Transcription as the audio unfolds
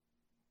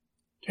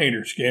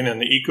Taterskin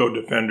and the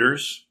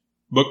Eco-Defenders,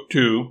 Book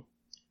 2,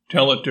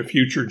 Tell It to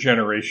Future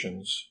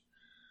Generations,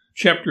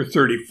 Chapter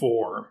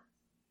 34.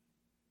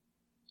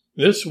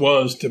 This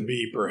was to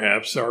be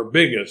perhaps our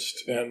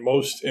biggest and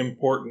most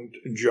important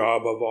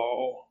job of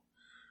all,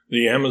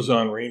 the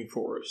Amazon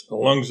rainforest, the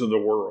lungs of the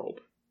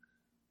world.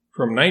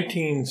 From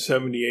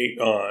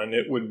 1978 on,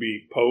 it would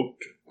be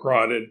poked,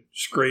 prodded,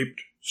 scraped,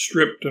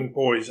 stripped, and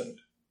poisoned.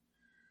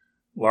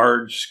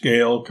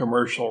 Large-scale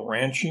commercial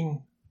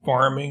ranching,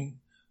 farming,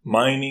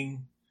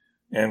 mining,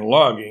 and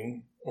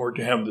logging were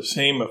to have the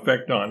same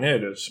effect on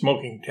it as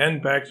smoking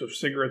 10 packs of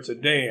cigarettes a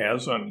day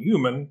has on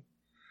human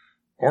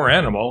or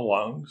animal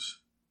lungs,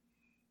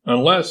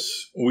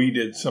 unless we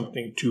did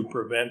something to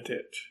prevent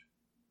it,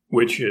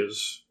 which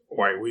is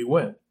why we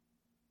went.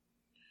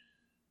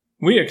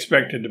 We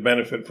expected to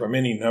benefit from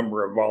any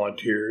number of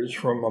volunteers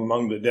from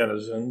among the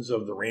denizens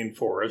of the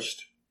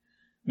rainforest.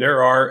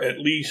 There are at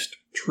least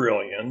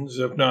trillions,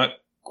 if not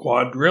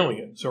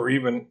quadrillions, or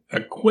even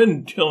a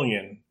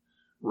quintillion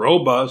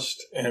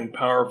robust and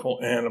powerful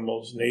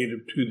animals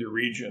native to the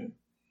region,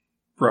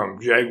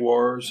 from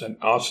jaguars and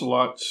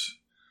ocelots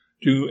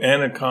to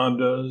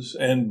anacondas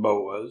and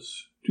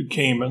boas, to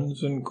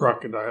caimans and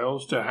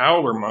crocodiles, to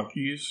howler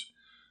monkeys,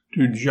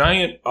 to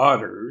giant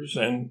otters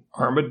and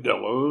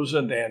armadillos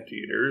and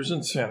anteaters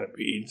and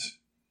centipedes.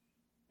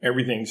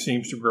 Everything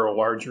seems to grow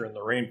larger in the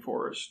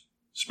rainforest.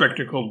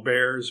 Spectacled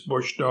bears,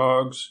 bush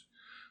dogs,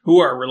 who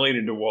are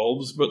related to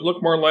wolves but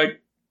look more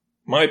like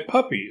my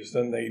puppies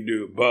than they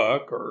do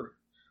buck or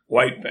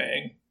white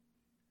fang.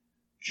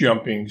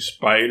 Jumping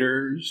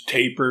spiders,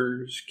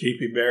 tapirs,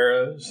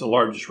 capybaras, the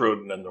largest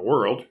rodent in the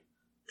world,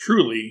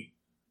 truly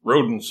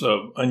rodents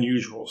of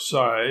unusual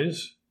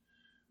size,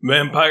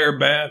 vampire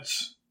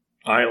bats,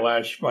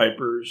 eyelash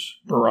vipers,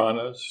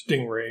 piranhas,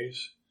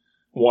 stingrays,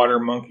 water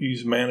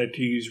monkeys,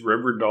 manatees,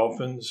 river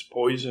dolphins,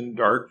 poison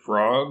dart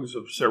frogs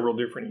of several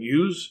different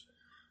hues,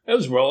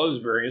 as well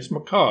as various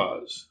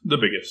macaws, the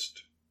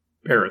biggest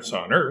parrots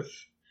on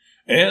Earth,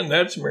 and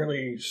that's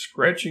merely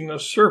scratching the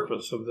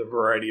surface of the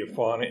variety of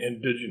fauna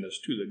indigenous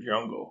to the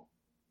jungle.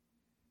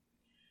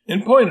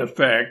 In point of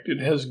fact, it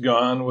has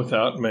gone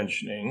without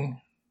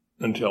mentioning,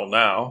 until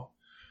now,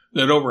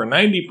 that over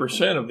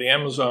 90% of the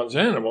Amazon's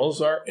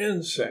animals are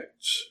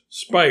insects,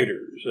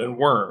 spiders, and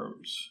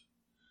worms.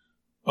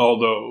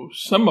 Although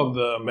some of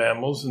the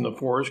mammals in the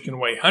forest can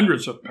weigh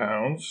hundreds of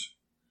pounds,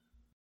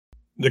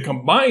 the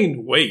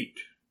combined weight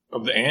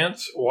of the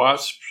ants,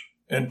 wasps,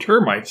 and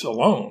termites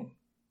alone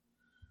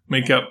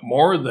make up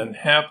more than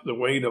half the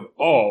weight of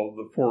all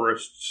the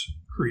forest's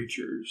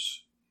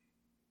creatures.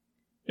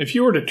 If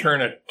you were to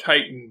turn a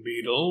Titan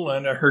beetle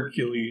and a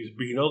Hercules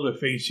beetle to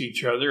face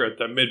each other at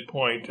the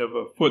midpoint of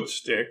a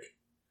footstick,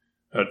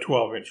 a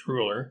 12-inch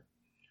ruler,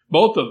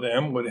 both of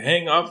them would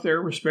hang off their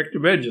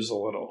respective edges a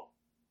little.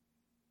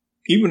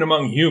 Even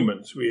among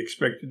humans, we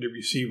expected to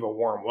receive a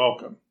warm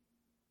welcome,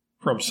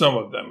 from some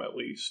of them at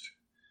least.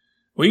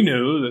 We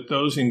knew that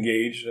those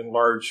engaged in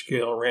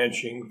large-scale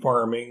ranching,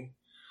 farming,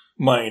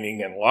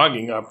 mining, and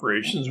logging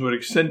operations would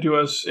extend to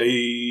us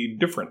a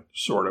different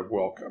sort of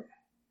welcome,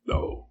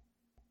 though.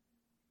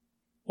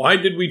 Why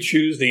did we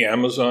choose the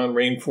Amazon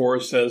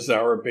rainforest as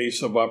our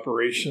base of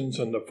operations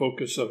and the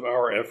focus of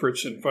our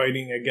efforts in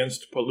fighting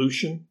against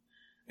pollution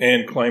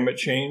and climate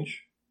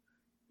change?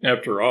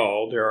 After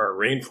all, there are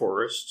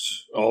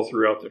rainforests all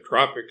throughout the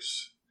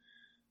tropics.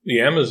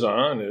 The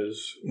Amazon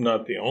is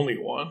not the only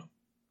one.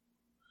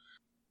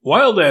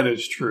 While that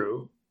is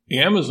true, the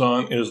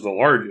Amazon is the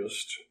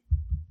largest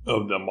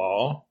of them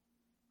all.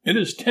 It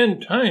is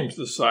 10 times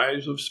the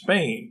size of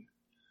Spain,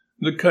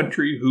 the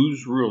country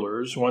whose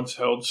rulers once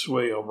held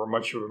sway over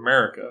much of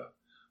America,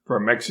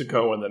 from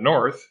Mexico in the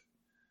north,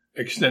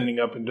 extending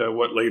up into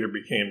what later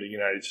became the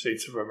United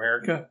States of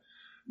America,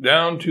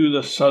 down to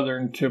the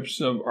southern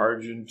tips of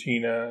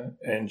Argentina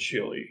and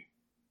Chile.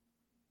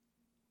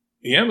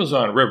 The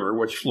Amazon River,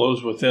 which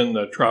flows within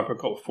the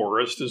tropical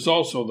forest, is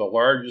also the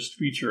largest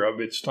feature of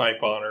its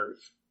type on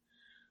Earth.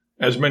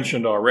 As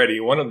mentioned already,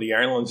 one of the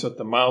islands at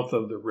the mouth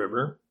of the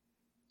river,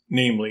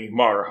 namely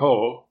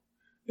Marho,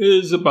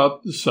 is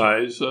about the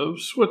size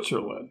of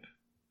Switzerland.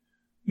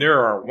 There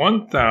are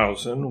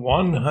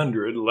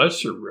 1,100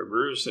 lesser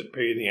rivers that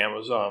pay the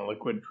Amazon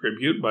liquid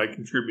tribute by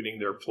contributing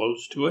their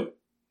flows to it.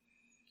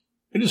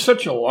 It is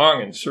such a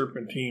long and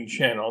serpentine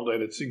channel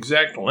that its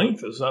exact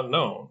length is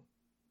unknown.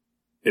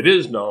 It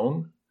is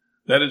known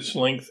that its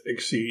length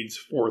exceeds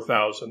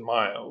 4,000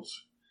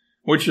 miles,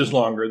 which is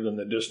longer than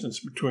the distance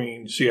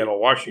between Seattle,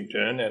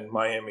 Washington, and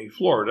Miami,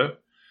 Florida,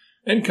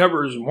 and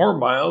covers more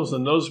miles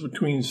than those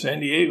between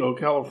San Diego,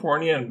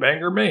 California, and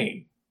Bangor,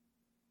 Maine.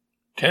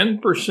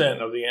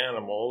 10% of the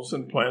animals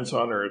and plants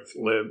on Earth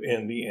live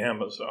in the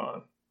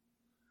Amazon.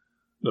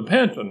 The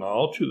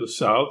Pantanal to the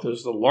south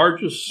is the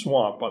largest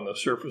swamp on the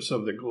surface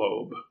of the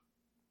globe.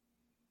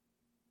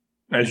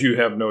 As you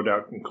have no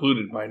doubt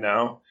concluded by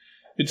now,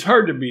 it's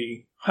hard to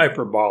be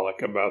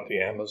hyperbolic about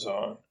the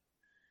Amazon.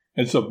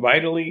 It's a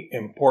vitally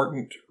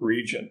important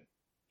region.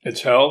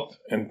 Its health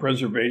and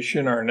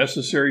preservation are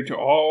necessary to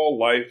all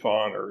life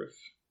on Earth.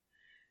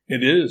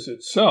 It is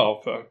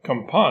itself a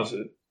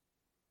composite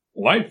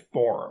life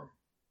form.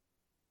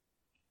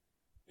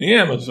 The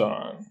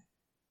Amazon.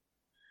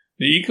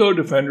 The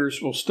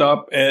eco-defenders will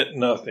stop at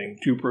nothing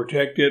to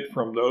protect it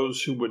from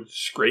those who would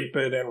scrape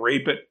it and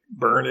rape it,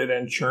 burn it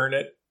and churn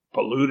it,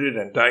 pollute it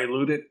and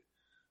dilute it,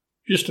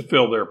 just to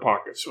fill their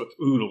pockets with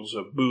oodles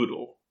of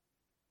boodle.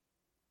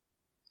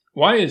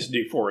 Why is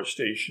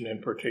deforestation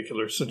in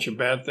particular such a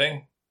bad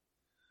thing?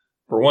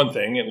 For one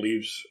thing, it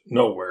leaves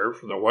nowhere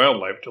for the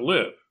wildlife to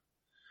live.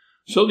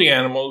 So the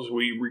animals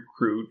we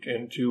recruit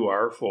into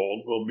our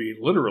fold will be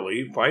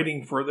literally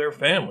fighting for their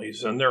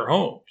families and their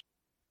homes.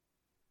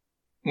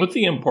 With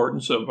the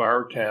importance of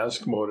our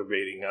task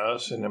motivating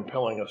us and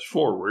impelling us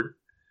forward,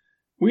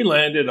 we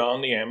landed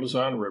on the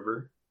Amazon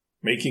River,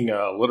 making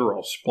a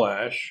literal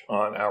splash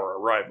on our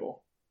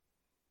arrival.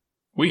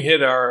 We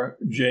hid our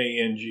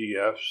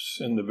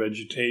JNGFs in the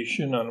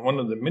vegetation on one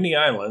of the many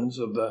islands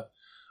of the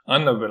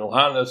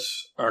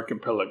Anavilhanas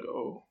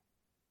archipelago.